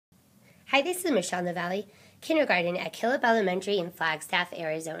Hi, this is Michelle Novelli, kindergarten at Killip Elementary in Flagstaff,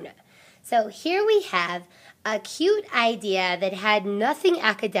 Arizona. So here we have a cute idea that had nothing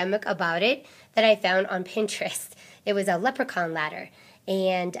academic about it that I found on Pinterest. It was a leprechaun ladder.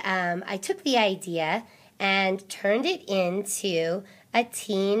 And I took the idea and turned it into a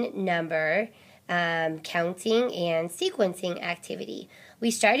teen number counting and sequencing activity.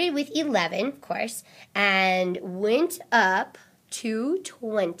 We started with 11, of course, and went up to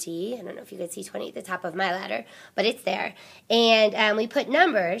 20. I don't know if you can see 20 at the top of my ladder, but it's there. And we put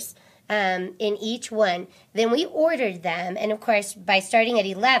numbers in each one. Then we ordered them, and of course, by starting at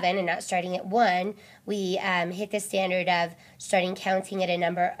 11 and not starting at 1, we hit the standard of starting counting at a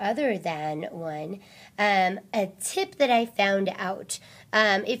number other than 1. A tip that I found out,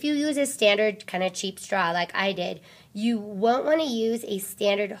 if you use a standard kind of cheap straw like I did, you won't want to use a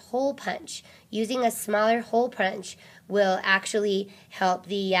standard hole punch. Using a smaller hole punch will actually help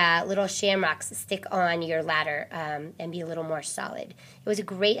the little shamrocks stick on your ladder and be a little more solid. It was a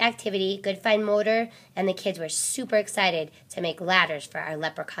great activity, good fine motor, and the kids were super excited to make ladders for our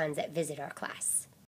leprechauns that visit our class.